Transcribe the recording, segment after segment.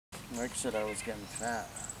Rick said I was getting fat.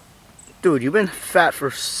 Dude, you've been fat for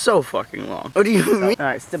so fucking long. What do you mean?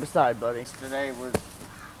 Alright, step aside, buddy. Today was...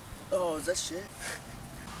 Oh, is that shit?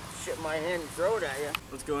 Shit my hand and throw it at you.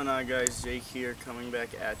 What's going on, guys? Jake here, coming back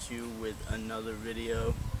at you with another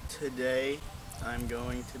video. Today, I'm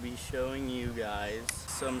going to be showing you guys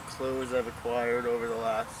some clothes I've acquired over the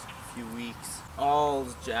last few weeks. All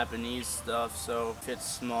Japanese stuff, so fits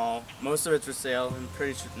small. Most of it's for sale. I'm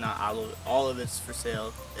pretty sure, not all of it's for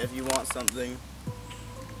sale. If you want something,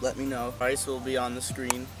 let me know. Price will be on the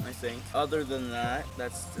screen, I think. Other than that,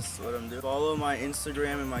 that's just what I'm doing. Follow my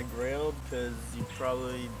Instagram and my Grail, because you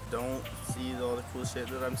probably don't see all the cool shit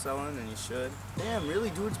that I'm selling, and you should. Damn,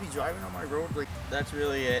 really dudes be driving on my road? Like, that's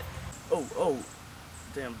really it. Oh,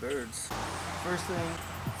 damn birds.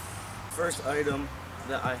 First item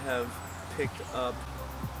that I have picked up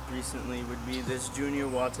recently would be this Junya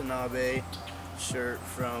Watanabe shirt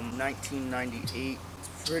from 1998.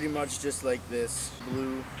 It's pretty much just like this,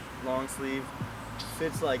 blue long sleeve.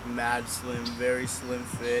 Fits like mad slim, very slim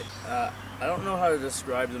fit. I don't know how to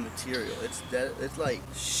describe the material. It's like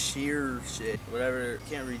sheer shit. Whatever.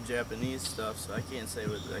 Can't read Japanese stuff, so I can't say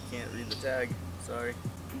what. I can't read the tag. Sorry.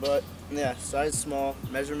 But yeah, size small.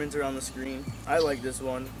 Measurements are on the screen. I like this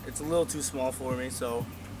one. It's a little too small for me, so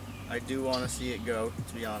I do want to see it go,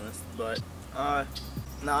 to be honest. But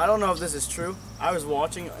now I don't know if this is true. I was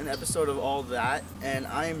watching an episode of All That, and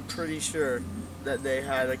I am pretty sure that they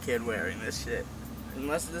had a kid wearing this shit.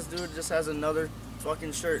 Unless this dude just has another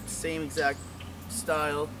fucking shirt, same exact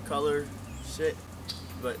style, color, shit.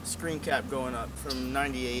 But screen cap going up from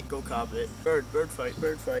 98, go cop it. Bird fight.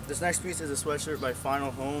 This next piece is a sweatshirt by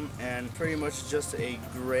Final Home, and pretty much just a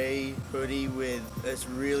gray hoodie with this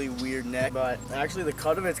really weird neck. But actually the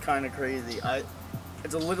cut of it's kind of crazy.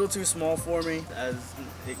 It's a little too small for me as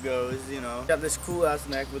it goes, you know. Got this cool ass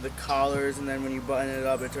neck with the collars, and then when you button it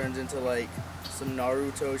up, it turns into like some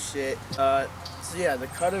Naruto shit. So yeah, the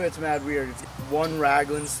cut of it's mad weird. It's one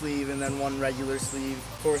raglan sleeve and then one regular sleeve.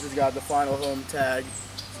 Of course, it's got the Final Home tag,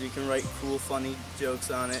 so you can write cool, funny jokes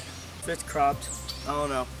on it. If it's cropped, I don't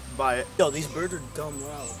know, buy it. Yo, these birds are dumb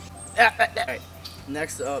loud. Alright,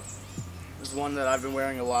 next up is one that I've been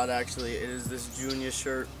wearing a lot actually. It is this Junya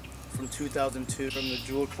shirt from 2002 from the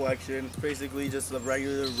Jewel collection. It's basically just a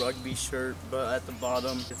regular rugby shirt, but at the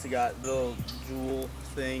bottom it's got little jewel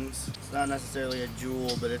things. It's not necessarily a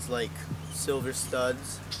jewel, but it's like silver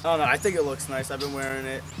studs. I don't know, I think it looks nice. I've been wearing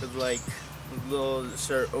it with like a little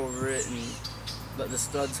shirt over it and let the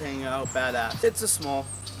studs hang out. Badass. It's a small.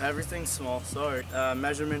 Everything's small, sorry.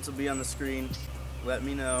 Measurements will be on the screen. Let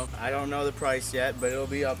me know. I don't know the price yet, but it'll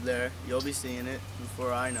be up there. You'll be seeing it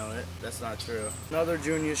before I know it. That's not true. Another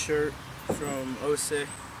Junya shirt from 06.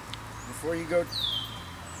 Before you go...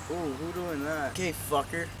 Ooh, who doing that? Okay,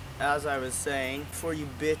 fucker. As I was saying, before you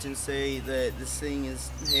bitch and say that this thing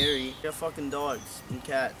is hairy, I got fucking dogs and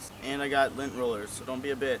cats. And I got lint rollers, so don't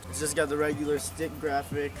be a bitch. It's just got the regular stick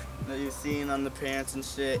graphic that you've seen on the pants and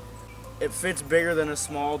shit. It fits bigger than a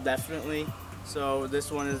small, definitely. So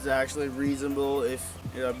this one is actually reasonable. If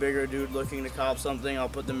you're a bigger dude looking to cop something, I'll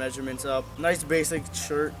put the measurements up. Nice basic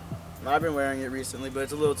shirt. I've been wearing it recently, but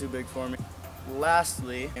it's a little too big for me.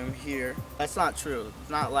 Lastly, I'm here. That's not true.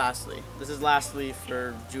 It's not lastly. This is lastly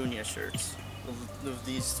for Junya shirts. Of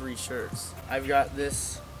these three shirts. I've got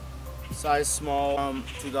this size small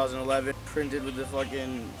 2011 printed with the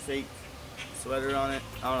fucking fake sweater on it.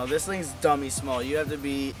 I don't know. This thing's dummy small. You have to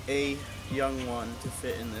be a young one to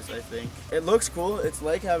fit in this, I think. It looks cool. It's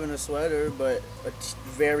like having a sweater, but a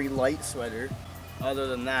very light sweater. Other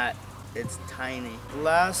than that, it's tiny.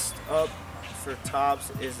 Last up for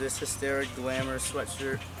tops is this Hysteric Glamour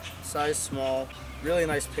sweatshirt. Size small. Really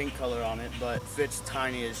nice pink color on it, but fits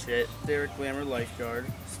tiny as shit. Hysteric Glamour lifeguard.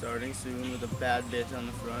 Starting soon with a bad bitch on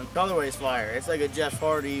the front. Colorway's fire. It's like a Jeff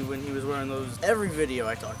Hardy when he was wearing those. Every video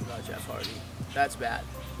I talk about Jeff Hardy. That's bad.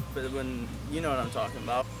 But when, you know what I'm talking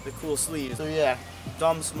about, the cool sleeves. So yeah,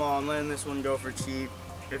 dumb small. I'm letting this one go for cheap.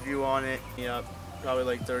 If you want it, yeah, probably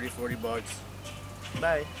like 30-40 bucks.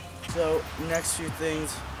 Bye. So next few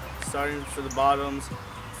things, starting for the bottoms,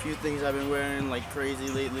 a few things I've been wearing like crazy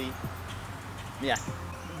lately. Yeah,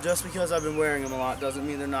 just because I've been wearing them a lot doesn't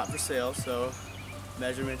mean they're not for sale. So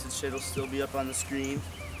measurements and shit will still be up on the screen.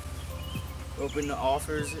 Open to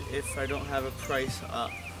offers if I don't have a price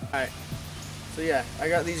up. All right. So yeah, I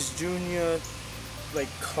got these Junya like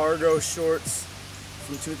cargo shorts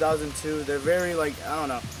from 2002. They're very like, I don't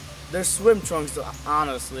know. They're swim trunks,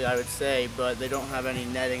 honestly, I would say, but they don't have any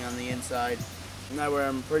netting on the inside. And I wear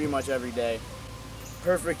them pretty much every day.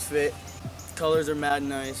 Perfect fit. Colors are mad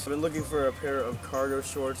nice. I've been looking for a pair of cargo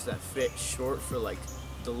shorts that fit short for like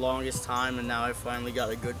the longest time, and now I finally got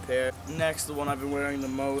a good pair. Next, the one I've been wearing the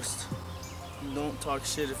most. Don't talk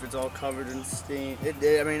shit if it's all covered in stain.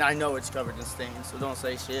 I mean, I know it's covered in stains, so don't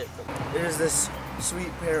say shit. But it is this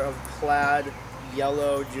sweet pair of plaid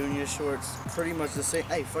yellow Junya shorts. Pretty much the same.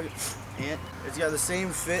 Hey, fuck it, ant. It's got the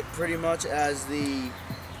same fit pretty much as the,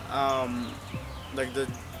 like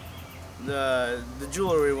the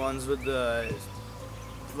jewelry ones with the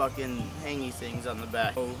fucking hangy things on the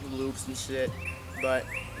back, loops and shit. But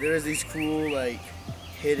there is these cool like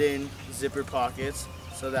hidden zipper pockets,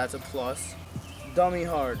 so that's a plus. Dummy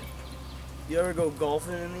hard. You ever go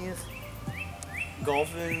golfing in these?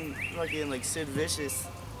 Golfing, fucking like Sid Vicious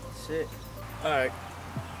shit. All right.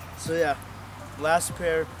 So yeah, last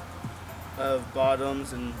pair of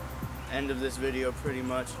bottoms and end of this video pretty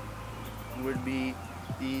much would be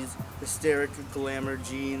these Hysteric Glamour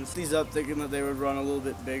jeans. These up thinking that they would run a little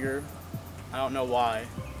bit bigger. I don't know why,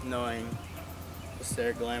 knowing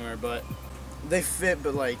Hysteric Glamour, but they fit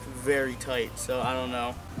but like very tight, so I don't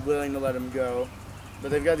know. Willing to let them go. But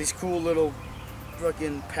they've got these cool little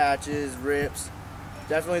fucking patches, rips.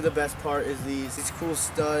 Definitely the best part is these cool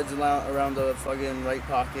studs around the fucking right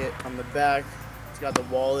pocket. On the back, it's got the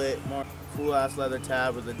wallet, more cool ass leather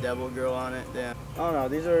tab with the devil girl on it. Damn. I don't know,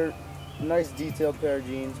 these are nice detailed pair of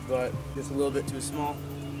jeans, but just a little bit too small.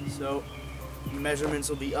 So measurements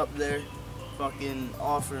will be up there. Fucking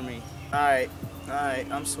offer me. Alright,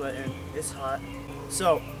 I'm sweating. It's hot.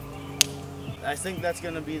 So I think that's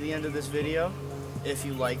gonna be the end of this video. If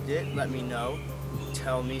you liked it, let me know.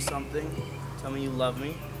 Tell me something. Tell me you love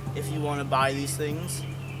me. If you want to buy these things,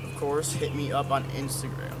 of course, hit me up on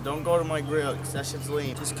Instagram. Don't go to my grill, because that shit's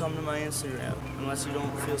lame. Just come to my Instagram, unless you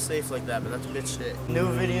don't feel safe like that, but that's a bitch shit. New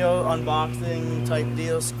video, unboxing type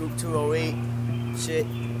deal, Scoop 208 shit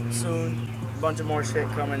soon. A bunch of more shit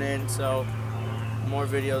coming in, so more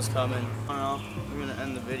videos coming. I don't know, we're gonna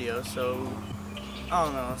end the video, so I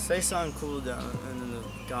don't know, say something cool down in the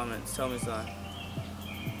comments. Tell me something.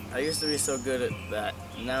 I used to be so good at that.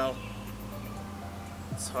 Now,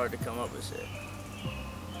 it's hard to come up with shit.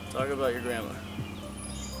 Talk about your grandma.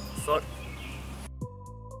 Fuck.